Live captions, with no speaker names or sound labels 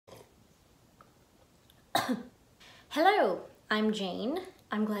Hello, I'm Jane.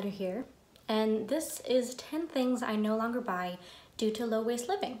 I'm glad you're here. And this is 10 things I no longer buy due to low-waste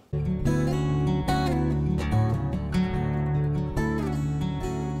living.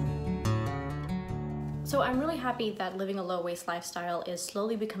 So I'm really happy that living a low-waste lifestyle is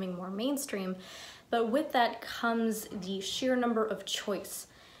slowly becoming more mainstream, but with that comes the sheer number of choice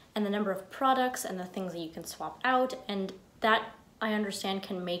and the number of products and the things that you can swap out, and that I understand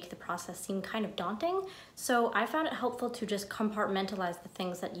can make the process seem kind of daunting. So I found it helpful to just compartmentalize the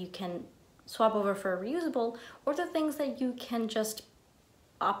things that you can swap over for a reusable or the things that you can just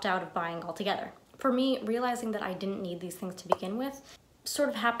opt out of buying altogether. For me, realizing that I didn't need these things to begin with sort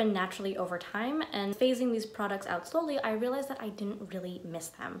of happened naturally over time, and phasing these products out slowly, I realized that I didn't really miss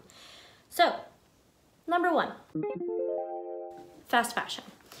them. So, number one, fast fashion.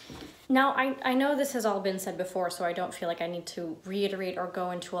 Now, I know this has all been said before, so I don't feel like I need to reiterate or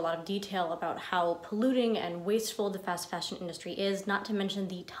go into a lot of detail about how polluting and wasteful the fast fashion industry is, not to mention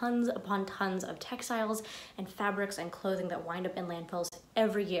the tons upon tons of textiles and fabrics and clothing that wind up in landfills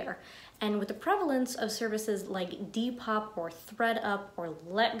every year. And with the prevalence of services like Depop or ThreadUp or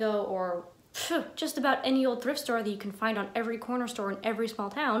Letgo or just about any old thrift store that you can find on every corner store in every small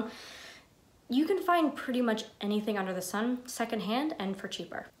town, you can find pretty much anything under the sun secondhand and for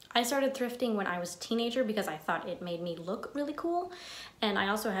cheaper. I started thrifting when I was a teenager because I thought it made me look really cool. And I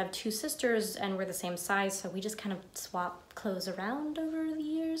also have two sisters and we're the same size, so we just kind of swap clothes around over the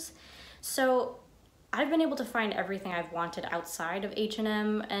years. So I've been able to find everything I've wanted outside of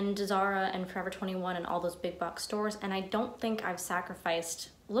H&M and Zara and Forever 21 and all those big box stores, and I don't think I've sacrificed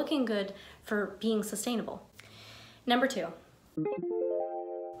looking good for being sustainable. Number two,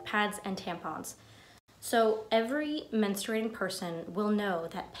 pads and tampons. So every menstruating person will know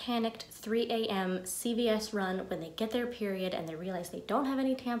that panicked 3 a.m. CVS run when they get their period and they realize they don't have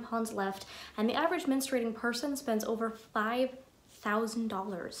any tampons left, and the average menstruating person spends over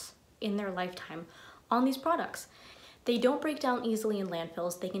 $5,000 in their lifetime on these products. They don't break down easily in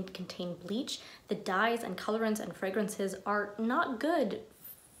landfills. They can contain bleach. The dyes and colorants and fragrances are not good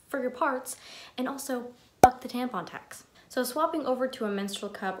for your parts, and also fuck the tampon tax. So swapping over to a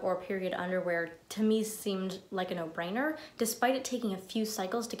menstrual cup or period underwear to me seemed like a no-brainer, despite it taking a few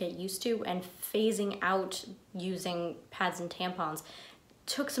cycles to get used to, and phasing out using pads and tampons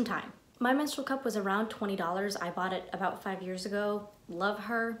took some time. My menstrual cup was around $20. I bought it about 5 years ago. Love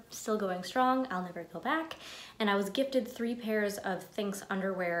her, still going strong, I'll never go back. And I was gifted 3 pairs of Thinx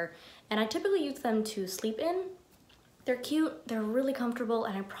underwear, and I typically use them to sleep in. They're cute, they're really comfortable,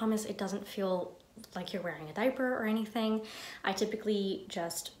 and I promise it doesn't feel like you're wearing a diaper or anything. I typically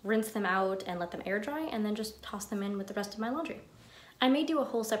just rinse them out and let them air dry and then just toss them in with the rest of my laundry. I may do a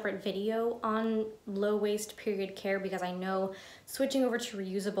whole separate video on low waste period care because I know switching over to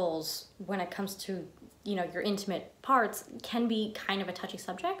reusables when it comes to, you know, your intimate parts can be kind of a touchy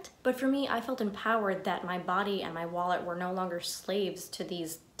subject. But for me, I felt empowered that my body and my wallet were no longer slaves to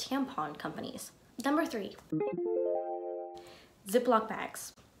these tampon companies. Number 3, Ziploc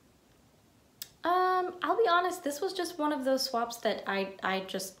bags. I'll be honest, this was just one of those swaps that I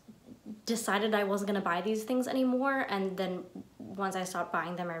just decided I wasn't gonna buy these things anymore, and then once I stopped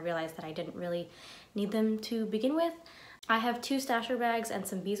buying them, I realized that I didn't really need them to begin with. I have 2 stasher bags and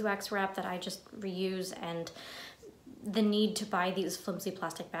some beeswax wrap that I just reuse, and the need to buy these flimsy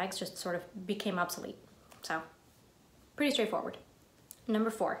plastic bags just sort of became obsolete. So, pretty straightforward.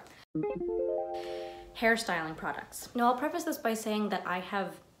 Number 4, hairstyling products. Now, I'll preface this by saying that I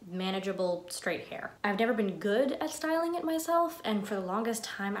have manageable straight hair. I've never been good at styling it myself, and for the longest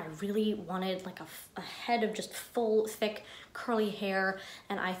time I really wanted like a head of just full, thick, curly hair,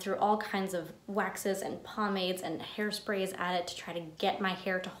 and I threw all kinds of waxes and pomades and hairsprays at it to try to get my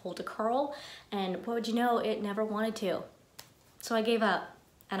hair to hold a curl, and what would you know, it never wanted to. So I gave up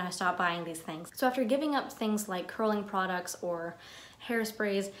and I stopped buying these things. So after giving up things like curling products or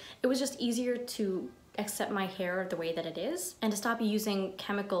hairsprays, it was just easier to accept my hair the way that it is and to stop using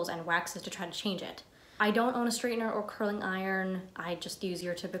chemicals and waxes to try to change it. I don't own a straightener or curling iron. I just use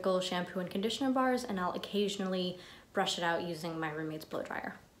your typical shampoo and conditioner bars, and I'll occasionally brush it out using my roommate's blow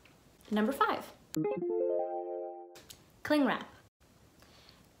dryer. Number 5, cling wrap.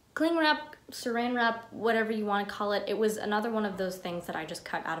 Cling wrap, saran wrap, whatever you want to call it, it was another one of those things that I just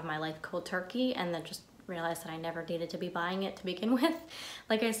cut out of my life cold turkey and then just realized that I never needed to be buying it to begin with.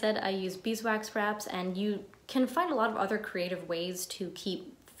 Like I said, I use beeswax wraps, and you can find a lot of other creative ways to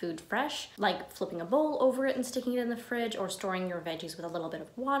keep food fresh, like flipping a bowl over it and sticking it in the fridge, or storing your veggies with a little bit of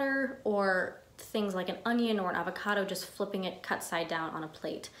water, or things like an onion or an avocado, just flipping it cut side down on a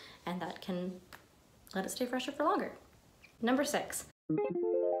plate, and that can let it stay fresher for longer. Number 6,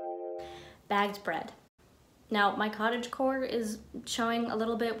 bagged bread. Now, my cottagecore is showing a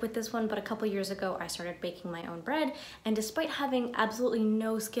little bit with this one, but a couple years ago I started baking my own bread, and despite having absolutely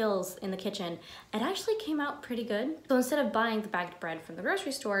no skills in the kitchen, it actually came out pretty good. So instead of buying the bagged bread from the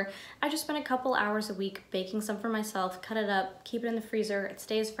grocery store, I just spent a couple hours a week baking some for myself, cut it up, keep it in the freezer, it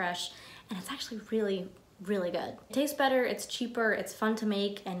stays fresh, and it's actually really, really good. It tastes better, it's cheaper, it's fun to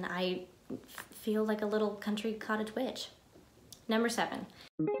make, and I feel like a little country cottage witch. Number 7,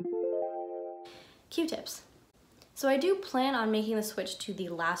 Q-tips. So I do plan on making the switch to the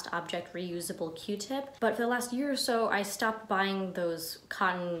last object reusable Q-tip, but for the last year or so, I stopped buying those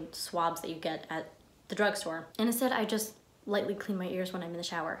cotton swabs that you get at the drugstore. And instead, I just lightly clean my ears when I'm in the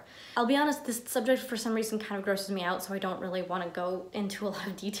shower. I'll be honest, this subject for some reason kind of grosses me out, so I don't really want to go into a lot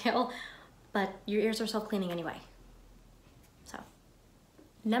of detail, but your ears are self-cleaning anyway. So,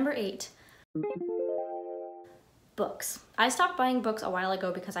 number 8. Books. I stopped buying books a while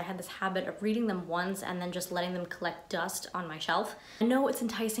ago because I had this habit of reading them once and then just letting them collect dust on my shelf. I know it's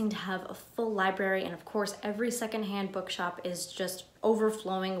enticing to have a full library, and of course every secondhand bookshop is just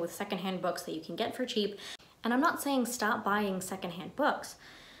overflowing with secondhand books that you can get for cheap. And I'm not saying stop buying secondhand books,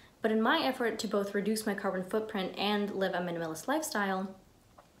 but in my effort to both reduce my carbon footprint and live a minimalist lifestyle,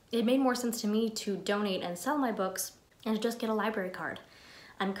 it made more sense to me to donate and sell my books and to just get a library card.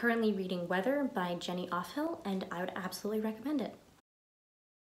 I'm currently reading Weather by Jenny Offhill, and I would absolutely recommend it.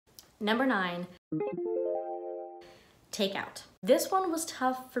 Number 9, takeout. This one was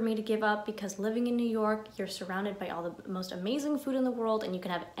tough for me to give up because living in New York, you're surrounded by all the most amazing food in the world, and you can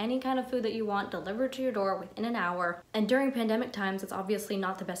have any kind of food that you want delivered to your door within an hour. And during pandemic times, it's obviously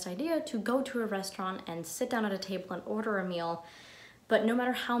not the best idea to go to a restaurant and sit down at a table and order a meal. But no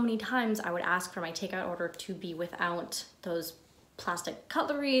matter how many times I would ask for my takeout order to be without those plastic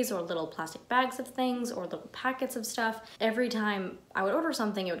cutleries or little plastic bags of things or little packets of stuff, every time I would order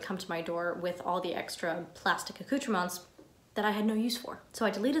something, it would come to my door with all the extra plastic accoutrements that I had no use for. So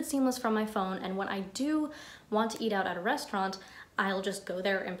I deleted Seamless from my phone, and when I do want to eat out at a restaurant, I'll just go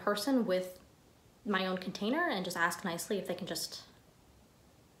there in person with my own container and just ask nicely if they can just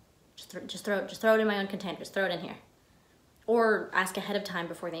throw it in my own container, just throw it in here. Or ask ahead of time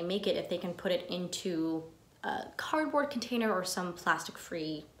before they make it if they can put it into a cardboard container or some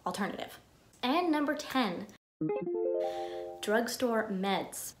plastic-free alternative. And number 10, drugstore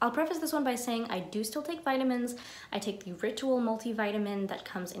meds. I'll preface this one by saying I do still take vitamins. I take the Ritual multivitamin that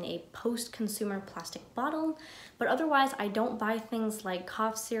comes in a post-consumer plastic bottle, but otherwise I don't buy things like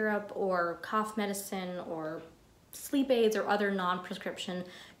cough syrup or cough medicine or sleep aids or other non-prescription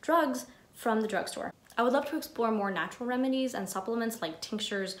drugs from the drugstore. I would love to explore more natural remedies and supplements like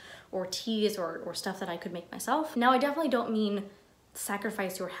tinctures or teas or stuff that I could make myself. Now, I definitely don't mean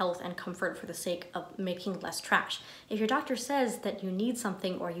sacrifice your health and comfort for the sake of making less trash. If your doctor says that you need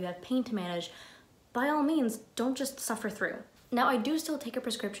something or you have pain to manage, by all means, don't just suffer through. Now, I do still take a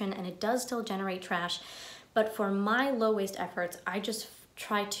prescription and it does still generate trash, but for my low waste efforts, I just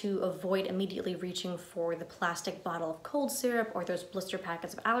try to avoid immediately reaching for the plastic bottle of cold syrup or those blister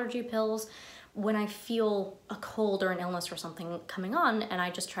packets of allergy pills when I feel a cold or an illness or something coming on, and I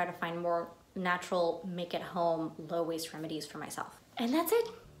just try to find more natural, make-at-home, low-waste remedies for myself. And that's it.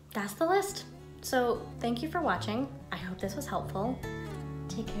 That's the list. So thank you for watching. I hope this was helpful.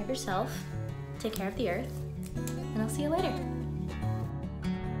 Take care of yourself, take care of the earth, and I'll see you later.